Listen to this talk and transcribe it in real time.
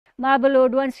My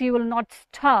beloved ones, you will not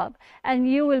stop,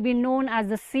 and you will be known as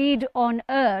the seed on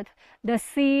earth, the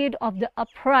seed of the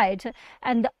upright,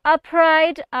 and the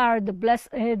upright are the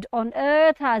blessed on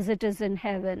earth as it is in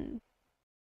heaven.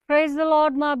 Praise the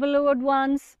Lord, my beloved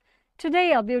ones.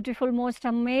 Today, our beautiful, most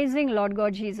amazing Lord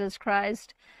God Jesus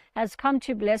Christ has come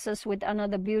to bless us with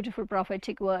another beautiful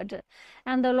prophetic word.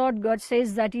 And the Lord God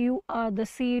says that you are the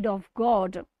seed of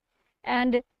God,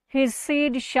 and his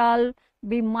seed shall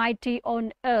be mighty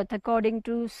on earth, according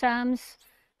to Psalms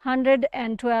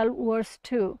 112, verse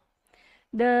 2.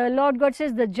 The Lord God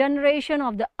says, the generation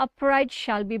of the upright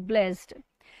shall be blessed.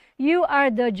 You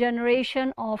are the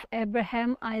generation of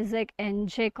Abraham, Isaac, and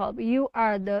Jacob. You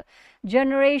are the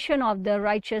generation of the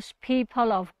righteous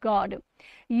people of God.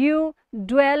 You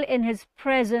dwell in his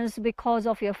presence because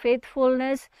of your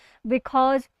faithfulness,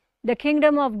 because the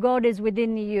kingdom of God is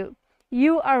within you.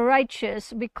 You are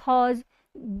righteous because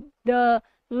the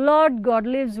Lord God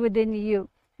lives within you.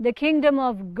 The kingdom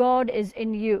of God is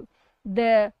in you.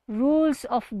 The rules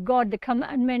of God, the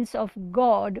commandments of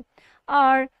God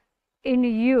are in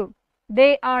you.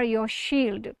 They are your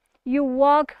shield. You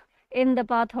walk in the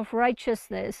path of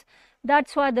righteousness.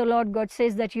 That's why the Lord God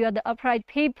says that you are the upright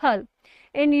people.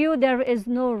 In you there is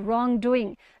no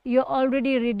wrongdoing. You're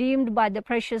already redeemed by the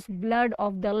precious blood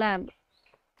of the Lamb.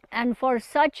 And for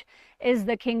such is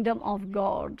the kingdom of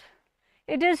God.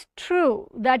 It is true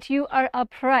that you are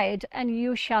upright and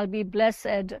you shall be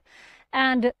blessed.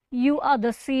 And you are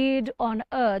the seed on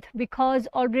earth because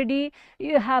already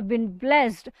you have been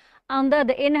blessed under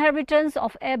the inheritance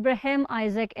of Abraham,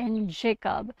 Isaac, and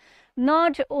Jacob.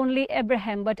 Not only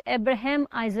Abraham, but Abraham,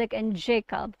 Isaac, and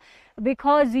Jacob,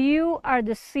 because you are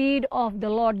the seed of the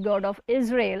Lord God of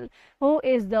Israel, who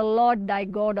is the Lord thy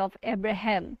God of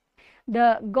Abraham.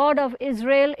 The God of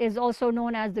Israel is also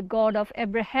known as the God of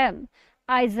Abraham,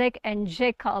 Isaac, and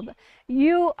Jacob.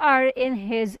 You are in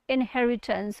his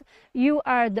inheritance. You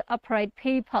are the upright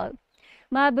people.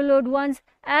 My beloved ones,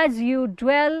 as you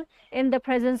dwell in the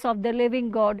presence of the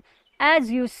living God,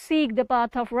 as you seek the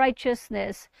path of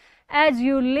righteousness, as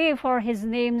you live for his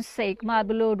name's sake, my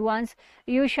beloved ones,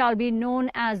 you shall be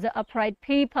known as the upright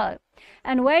people.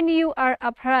 And when you are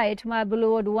upright, my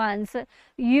beloved ones,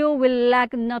 you will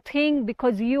lack nothing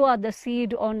because you are the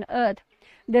seed on earth,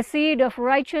 the seed of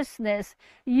righteousness.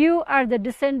 You are the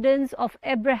descendants of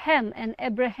Abraham, and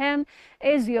Abraham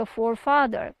is your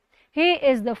forefather. He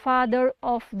is the father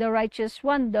of the righteous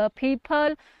one, the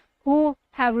people who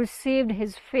have received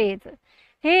his faith.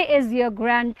 He is your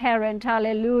grandparent.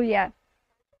 Hallelujah.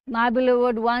 My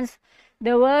beloved ones,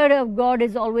 the word of God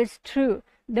is always true.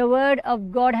 The word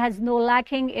of God has no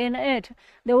lacking in it.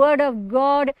 The word of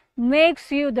God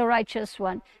makes you the righteous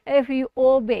one. If you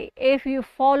obey, if you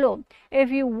follow,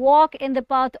 if you walk in the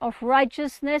path of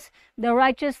righteousness, the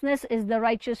righteousness is the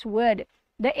righteous word.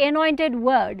 The anointed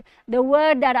word, the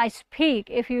word that I speak,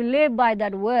 if you live by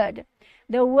that word,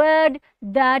 the word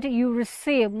that you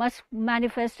receive must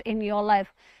manifest in your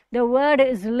life. The word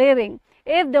is living.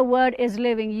 If the word is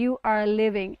living, you are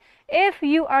living. If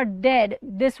you are dead,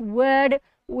 this word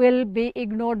will be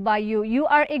ignored by you. You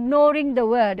are ignoring the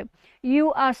word.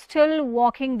 You are still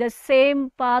walking the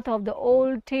same path of the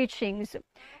old teachings.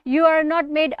 You are not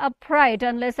made upright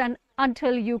unless and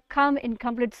until you come in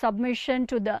complete submission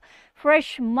to the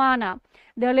fresh manna,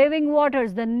 the living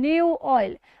waters, the new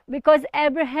oil. Because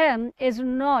Abraham is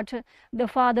not the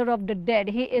father of the dead.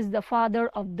 He is the father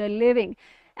of the living.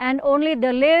 And only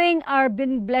the living are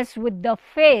being blessed with the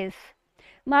faith.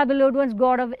 My beloved ones,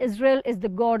 God of Israel is the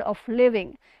God of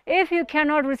living. If you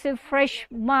cannot receive fresh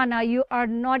manna, you are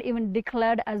not even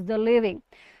declared as the living.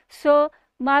 So,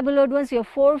 my beloved ones, your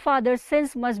forefathers'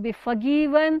 sins must be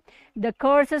forgiven. The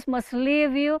curses must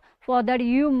leave you. For that,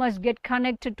 you must get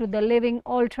connected to the living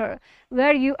altar,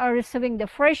 where you are receiving the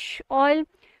fresh oil,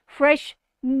 fresh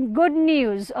good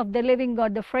news of the living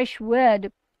God, the fresh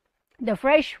word. The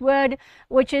fresh word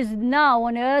which is now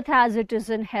on earth as it is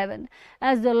in heaven.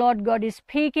 As the Lord God is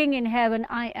speaking in heaven,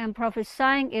 I am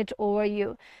prophesying it over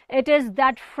you. It is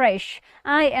that fresh.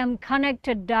 I am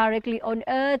connected directly on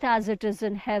earth as it is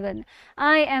in heaven.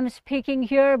 I am speaking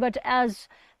here, but as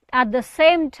at the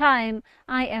same time,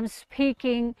 I am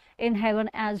speaking in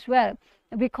heaven as well,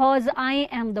 because I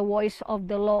am the voice of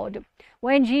the Lord.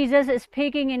 When Jesus is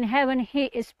speaking in heaven, he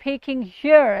is speaking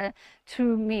here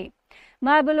through me.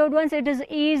 My beloved ones, it is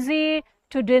easy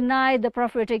to deny the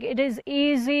prophetic. It is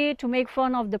easy to make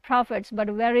fun of the prophets, but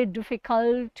very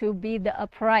difficult to be the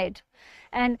upright.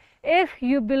 And if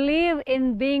you believe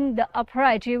in being the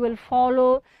upright, you will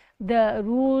follow the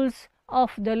rules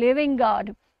of the living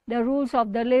God. The rules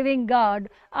of the living God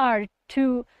are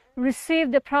to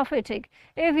received the prophetic,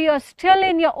 if you are still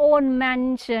in your own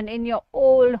mansion, in your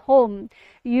old home,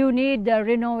 you need the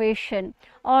renovation,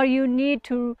 or you need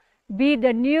to be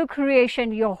the new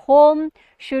creation. Your home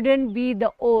shouldn't be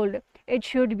the old. It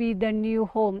should be the new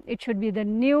home. It should be the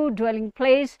new dwelling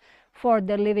place for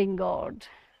the living God.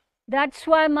 That's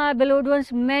why, my beloved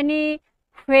ones, many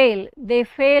fail. They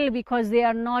fail because they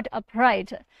are not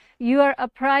upright. You are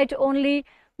upright only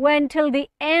when till the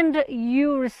end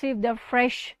you receive the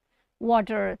fresh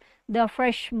water, the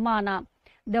fresh manna,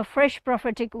 the fresh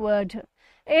prophetic word.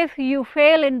 If you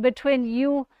fail in between,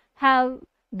 you have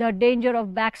the danger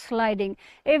of backsliding.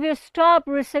 If you stop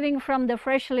receiving from the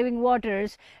fresh living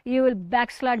waters, you will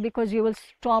backslide because you will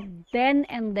stop then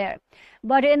and there.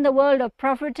 But in the world of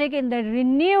prophetic, in the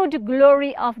renewed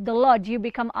glory of the Lord, you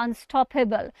become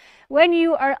unstoppable. When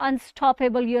you are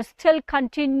unstoppable, you're still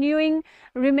continuing,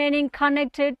 remaining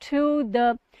connected to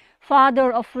the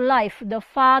Father of life, the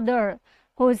Father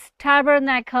whose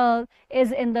tabernacle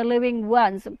is in the living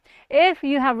ones. If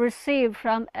you have received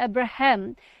from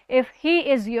Abraham, if he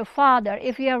is your father,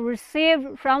 if you have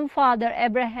received from Father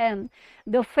Abraham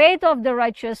the faith of the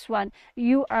righteous one,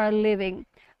 you are living.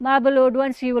 My beloved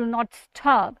ones, you will not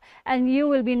starve, and you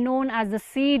will be known as the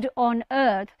seed on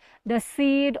earth, the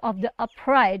seed of the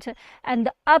upright, and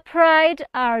the upright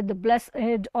are the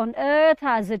blessed on earth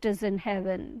as it is in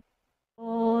heaven.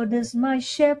 Lord is my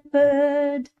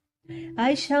shepherd,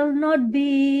 I shall not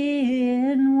be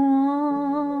in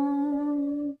want.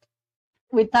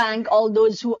 We thank all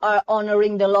those who are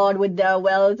honoring the Lord with their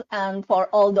wealth, and for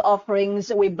all the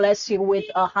offerings, we bless you with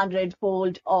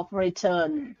 100-fold of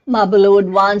return. My beloved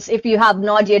ones, if you have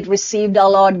not yet received our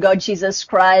Lord God Jesus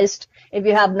Christ, if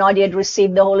you have not yet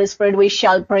received the Holy Spirit, we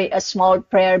shall pray a small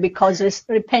prayer because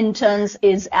repentance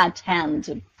is at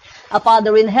hand. Our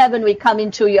Father in heaven, we come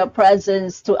into your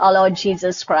presence through our Lord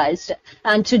Jesus Christ.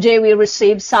 And today we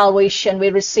receive salvation. We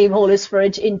receive Holy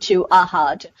Spirit into our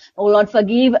heart. O Lord,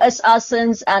 forgive us our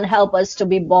sins and help us to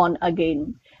be born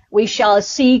again. We shall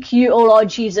seek you, O Lord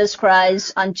Jesus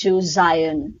Christ, unto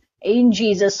Zion. In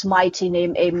Jesus' mighty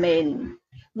name, amen.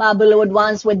 My beloved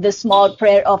ones, with this small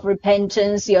prayer of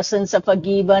repentance, your sins are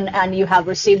forgiven and you have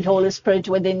received Holy Spirit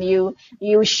within you.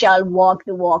 You shall walk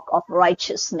the walk of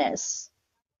righteousness.